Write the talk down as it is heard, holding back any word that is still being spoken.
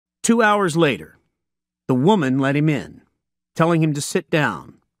2 hours later, the woman let him in, telling him to sit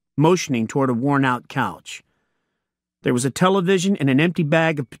down, motioning toward a worn-out couch. There was a television and an empty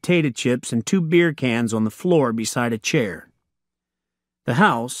bag of potato chips and 2 beer cans on the floor beside a chair. The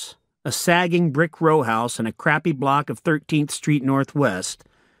house, a sagging brick row house in a crappy block of 13th Street Northwest,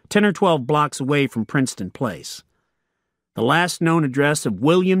 10 or 12 blocks away from Princeton Place. The last known address of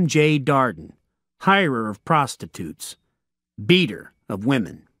William J. Darden, hirer of prostitutes, beater of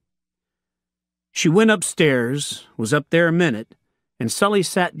women. She went upstairs, was up there a minute, and Sully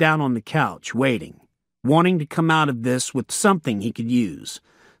sat down on the couch, waiting, wanting to come out of this with something he could use,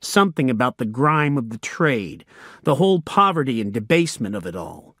 something about the grime of the trade, the whole poverty and debasement of it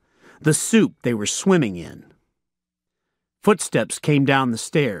all, the soup they were swimming in. Footsteps came down the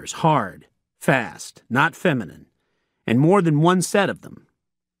stairs, hard, fast, not feminine, and more than one set of them.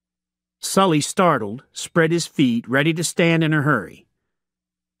 Sully, startled, spread his feet, ready to stand in a hurry,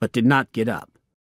 but did not get up.